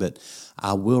 depending, but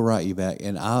I will write you back.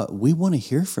 And we want to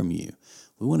hear from you.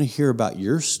 We want to hear about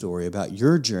your story, about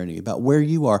your journey, about where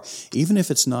you are. Even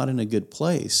if it's not in a good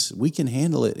place, we can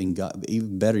handle it, and God,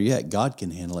 even better yet, God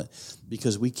can handle it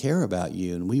because we care about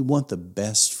you and we want the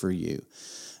best for you.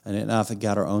 And I've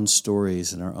got our own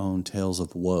stories and our own tales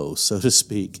of woe, so to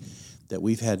speak, that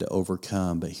we've had to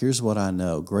overcome. But here's what I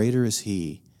know. Greater is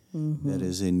He that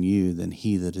is in you than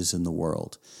he that is in the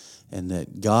world. And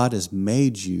that God has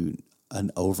made you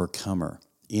an overcomer.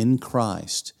 In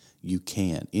Christ, you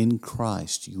can. In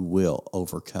Christ, you will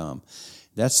overcome.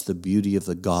 That's the beauty of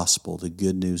the gospel, the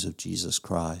good news of Jesus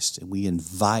Christ. And we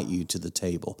invite you to the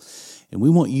table. And we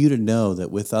want you to know that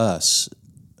with us,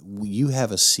 you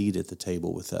have a seat at the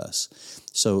table with us.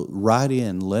 So write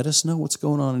in. Let us know what's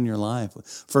going on in your life.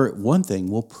 For one thing,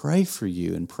 we'll pray for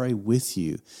you and pray with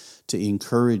you to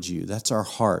encourage you. That's our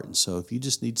heart. And so if you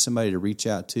just need somebody to reach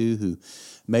out to who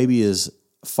maybe is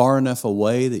far enough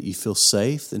away that you feel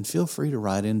safe, then feel free to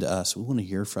write into us. We want to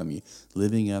hear from you.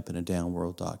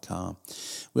 livingupinadownworld.com.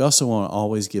 We also want to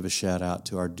always give a shout out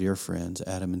to our dear friends,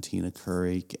 Adam and Tina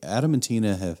Curry. Adam and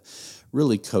Tina have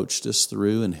really coached us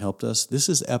through and helped us. This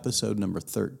is episode number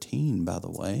 13, by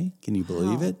the way. Can you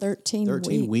believe it?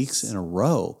 13 weeks in a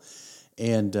row.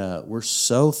 And we're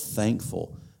so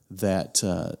thankful that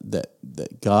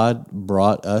God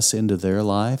brought us into their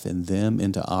life and them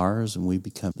into ours, and we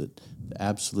become the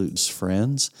absolute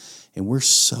friends. And we're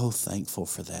so thankful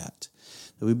for that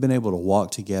we've been able to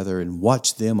walk together and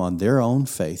watch them on their own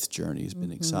faith journey. Has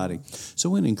been exciting. So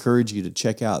we encourage you to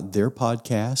check out their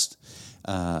podcast.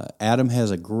 Adam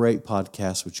has a great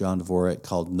podcast with John Dvorak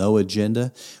called No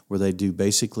Agenda, where they do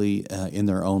basically, in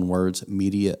their own words,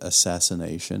 media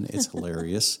assassination. It's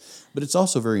hilarious, but it's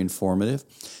also very informative.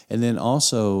 And then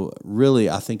also, really,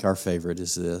 I think our favorite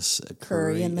is this,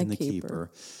 Curry and the Keeper,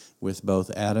 with both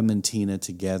Adam and Tina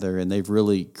together. And they've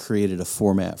really created a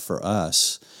format for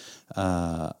us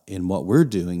in what we're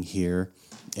doing here.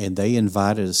 And they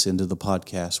invited us into the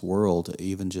podcast world,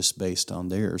 even just based on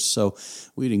theirs. So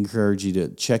we'd encourage you to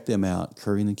check them out,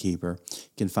 Curry and the Keeper. You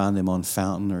can find them on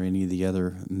Fountain or any of the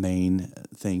other main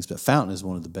things. But Fountain is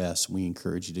one of the best. We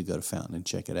encourage you to go to Fountain and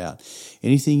check it out.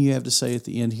 Anything you have to say at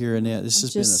the end here, Annette? This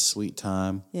has been a sweet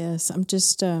time. Yes, I'm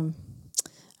just, I'm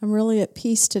really at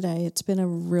peace today. It's been a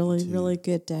really, really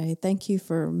good day. Thank you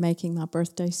for making my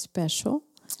birthday special.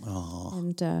 Oh.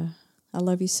 And I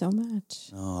love you so much.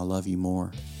 Oh, I love you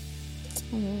more.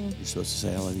 Oh. You're supposed to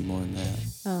say I love you more than that.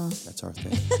 Oh. That's our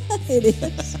thing. It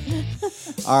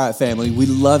is. All right, family. We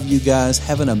love you guys.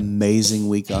 Have an amazing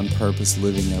week on purpose,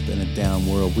 living up in a down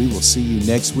world. We will see you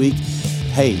next week.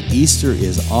 Hey, Easter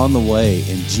is on the way,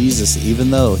 and Jesus, even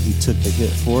though he took the hit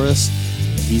for us,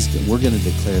 we're going to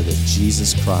declare that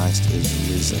Jesus Christ is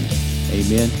risen.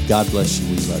 Amen. God bless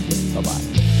you. We love you.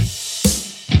 Bye-bye.